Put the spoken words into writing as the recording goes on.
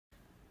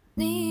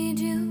Need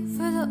you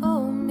for the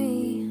old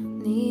me,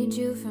 need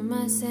you for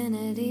my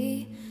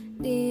sanity,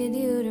 need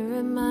you to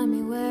remind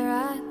me where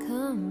I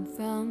come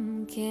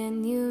from.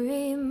 Can you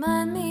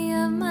remind me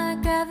of my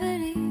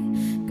gravity,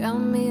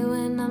 ground me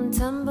when I'm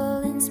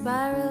tumbling,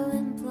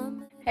 spiraling,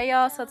 plummeting. Hey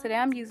y'all, so today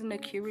I'm using the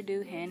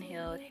Redew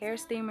handheld hair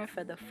steamer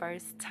for the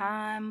first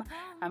time.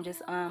 I'm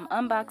just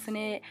unboxing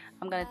it.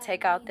 I'm gonna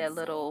take out that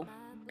little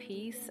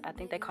piece, I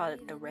think they call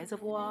it the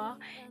reservoir,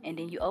 and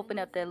then you open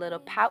up that little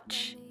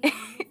pouch is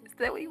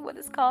that what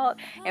it's called,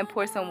 and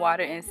pour some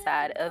water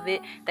inside of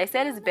it. They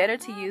said it's better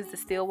to use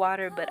distilled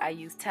water, but I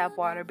use tap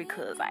water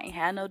because I ain't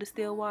had no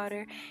distilled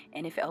water,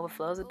 and if it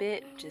overflows a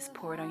bit, just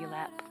pour it on your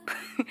lap.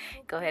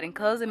 Go ahead and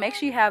close it. Make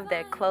sure you have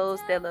that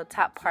closed, that little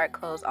top part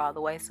closed all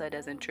the way so it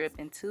doesn't drip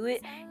into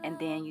it, and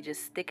then you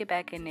just stick it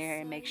back in there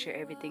and make sure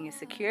everything is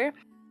secure.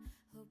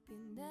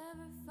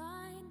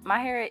 My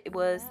hair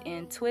was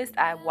in twist.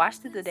 I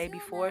washed it the day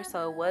before,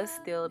 so it was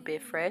still a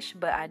bit fresh,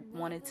 but I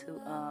wanted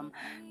to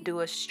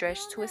do a stretch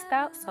twist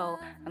out, so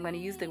I'm going to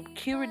use the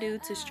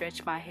Redew to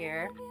stretch my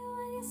hair.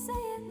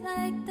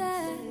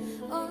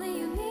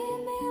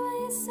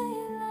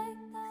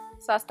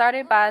 So I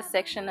started by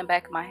sectioning the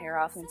back of my hair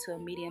off into a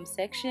medium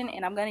section,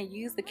 and I'm going to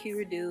use the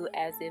Redew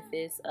as if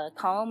it's a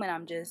comb, and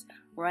I'm just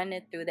running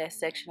it through that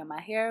section of my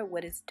hair.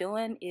 What it's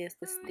doing is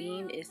the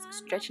steam is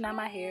stretching out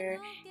my hair,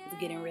 it's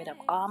getting rid of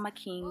all my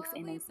kinks,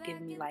 and it's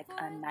giving me like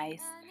a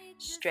nice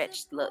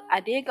stretched look.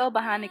 I did go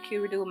behind the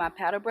Redew with my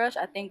powder brush.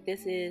 I think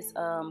this is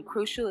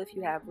crucial if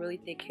you have really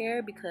thick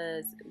hair,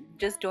 because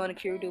just doing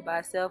the Redew by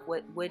itself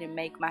wouldn't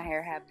make my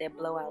hair have that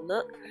blowout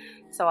look.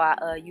 So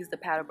I used the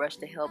powder brush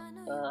to help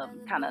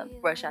kind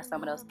of brush out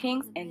some of those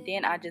kinks, and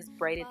then I just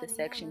braided the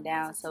section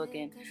down so it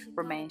can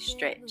remain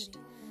stretched.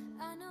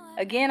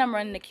 Again, I'm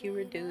running the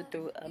Redew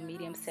through a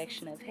medium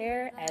section of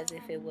hair as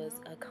if it was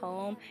a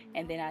comb,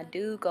 and then I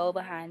do go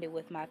behind it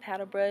with my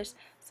powder brush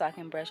so I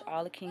can brush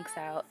all the kinks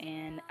out,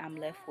 and I'm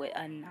left with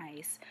a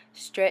nice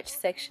stretched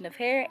section of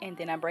hair, and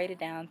then I braid it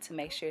down to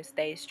make sure it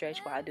stays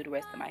stretched while I do the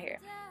rest of my hair.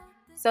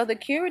 So the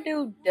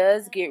Redew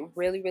does get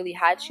really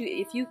hot.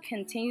 If you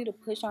continue to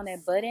push on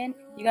that button,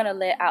 you're going to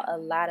let out a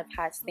lot of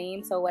hot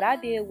steam. So what I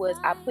did was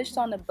I pushed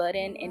on the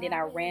button and then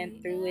I ran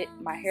through it,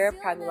 my hair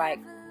probably like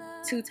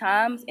 2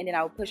 times, and then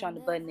I would push on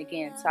the button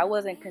again. So I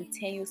wasn't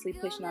continuously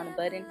pushing on the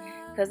button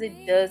because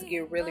it does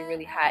get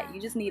really hot.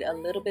 You just need a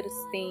little bit of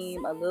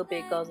steam. A little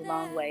bit goes a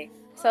long way.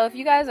 So if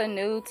you guys are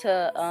new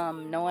to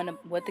knowing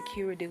what the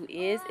Redew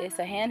is, it's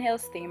a handheld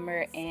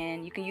steamer,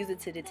 and you can use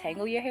it to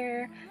detangle your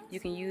hair. You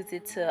can use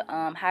it to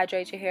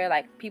hydrate your hair,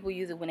 like people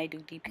use it when they do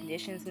deep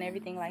conditions and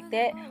everything like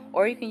that,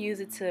 or you can use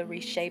it to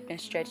reshape and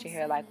stretch your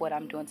hair like what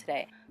I'm doing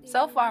today.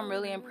 So far I'm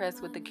really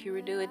impressed with the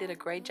Redew. It did a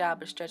great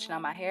job of stretching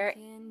out my hair.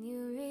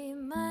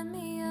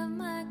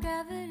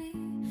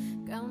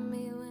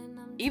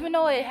 Even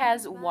though it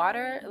has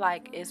water,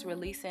 like it's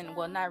releasing,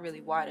 well, not really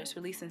water, it's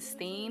releasing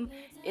steam,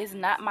 it's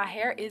not, my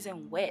hair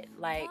isn't wet.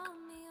 Like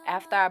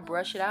after I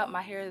brush it out,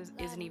 my hair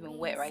isn't even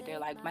wet right there.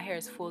 Like my hair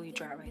is fully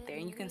dry right there,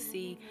 and you can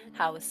see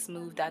how it's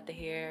smoothed out the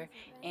hair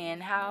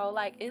and how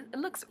like it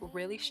looks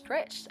really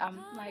stretched.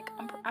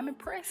 I'm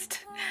impressed.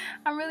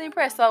 I'm really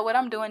impressed. So what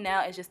I'm doing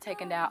now is just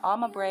taking down all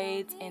my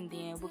braids, and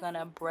then we're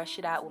gonna brush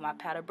it out with my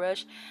powder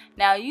brush.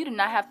 Now you do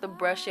not have to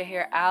brush your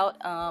hair out.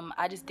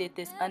 I just did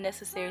this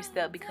unnecessary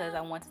step because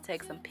I want to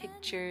take some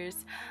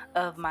pictures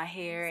of my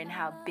hair and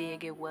how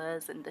big it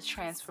was and the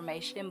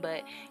transformation,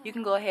 but you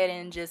can go ahead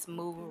and just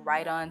move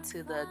right on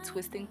to the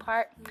twisting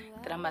part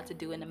that I'm about to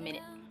do in a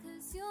minute.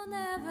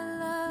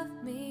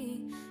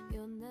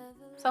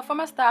 So for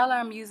my styler,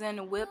 I'm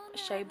using whip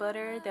shea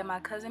butter that my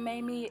cousin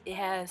made me. It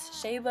has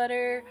shea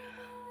butter,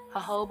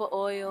 jojoba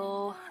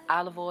oil,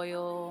 olive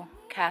oil,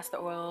 castor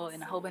oil,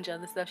 and a whole bunch of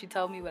other stuff she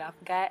told me, but I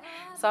forgot.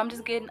 So I'm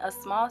just getting a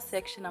small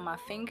section on my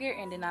finger,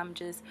 and then I'm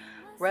just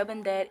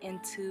rubbing that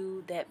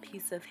into that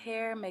piece of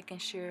hair, making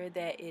sure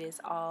that it is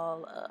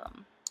all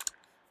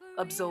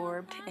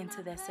absorbed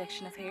into that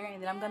section of hair,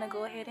 and then I'm gonna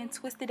go ahead and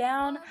twist it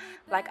down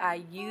like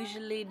I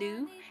usually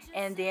do,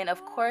 and then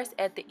of course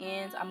at the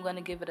ends I'm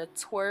gonna give it a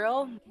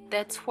twirl.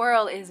 That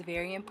twirl is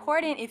very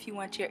important if you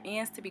want your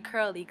ends to be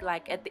curly.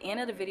 Like at the end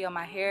of the video,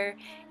 my hair,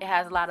 it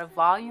has a lot of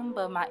volume,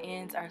 but my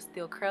ends are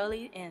still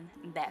curly, and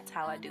that's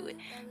how I do it.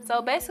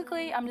 So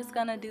basically I'm just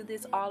gonna do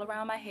this all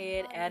around my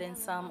head, adding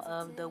some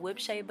of the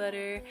whipped shea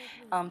butter,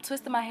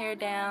 twisting my hair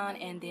down,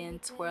 and then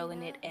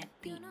twirling it at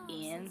the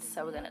ends.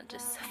 So we're gonna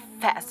just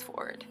fast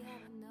forward.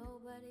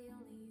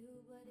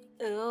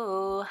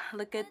 Ooh,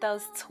 look at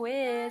those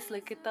twists.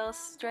 Look at those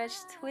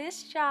stretched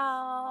twists,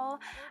 y'all.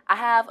 I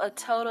have a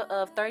total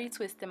of 30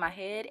 twists in my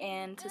head,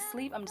 and to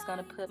sleep I'm just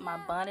gonna put my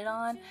bonnet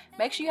on.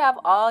 Make sure you have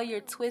all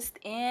your twists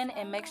in,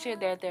 and make sure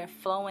that they're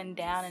flowing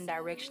down in the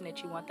direction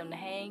that you want them to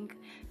hang,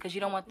 because you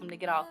don't want them to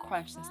get all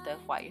crunched and stuff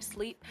while you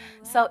asleep.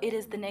 So it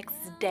is the next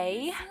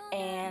day,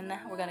 and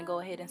we're gonna go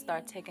ahead and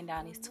start taking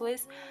down these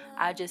twists.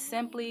 I just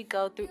simply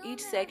go through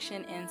each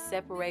section and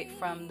separate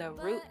from the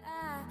root.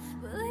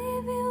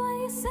 Believe you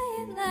when you say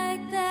it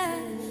like that.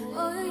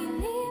 Oh, you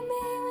need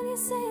me when you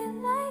say it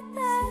like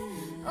that.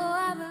 Oh,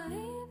 I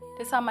believe you.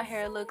 This is how my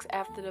hair looks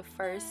after the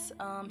first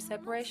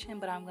separation,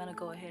 but I'm gonna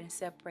go ahead and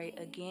separate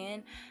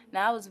again.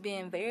 Now I was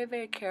being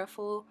very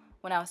careful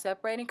when I was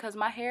separating because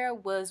my hair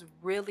was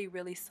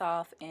really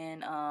soft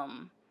and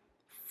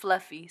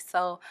fluffy,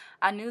 so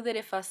I knew that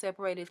if I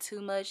separated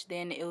too much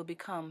then it would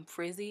become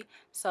frizzy.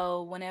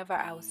 So whenever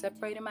I was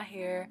separating my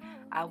hair,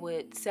 I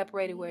would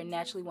separate it where it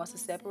naturally wants to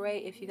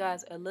separate. If you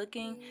guys are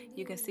looking,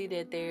 you can see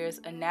that there's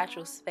a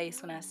natural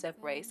space when I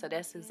separate, so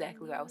that's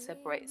exactly where I would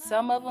separate.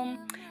 Some of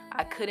them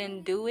I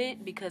couldn't do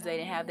it because they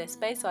didn't have that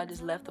space, so I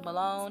just left them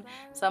alone.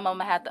 Some of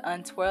them I had to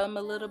untwirl them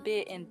a little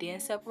bit and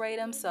then separate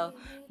them. So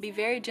be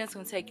very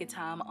gentle and take your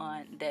time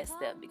on that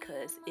step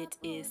because it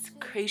is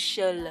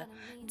crucial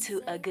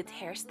to a good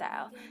hairstyle.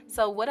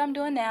 So what I'm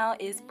doing now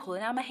is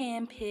pulling out my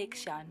hand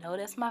picks. Y'all know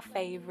that's my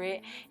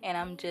favorite, and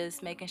I'm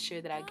just making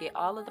sure that I get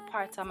all of the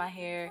parts on my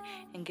hair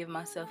and give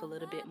myself a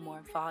little bit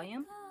more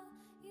volume.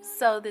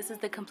 So this is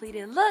the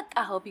completed look.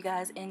 I hope you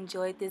guys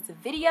enjoyed this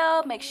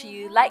video. Make sure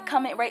you like,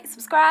 comment, rate,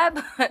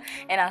 subscribe,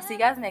 and I'll see you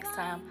guys next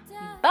time.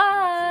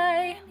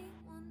 Bye.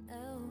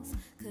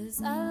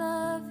 'Cause I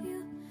love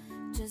you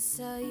just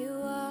how you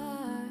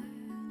are.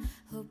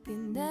 Hope you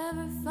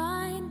never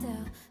find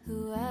out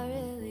who I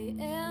really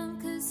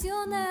am, 'cause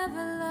you'll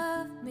never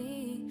love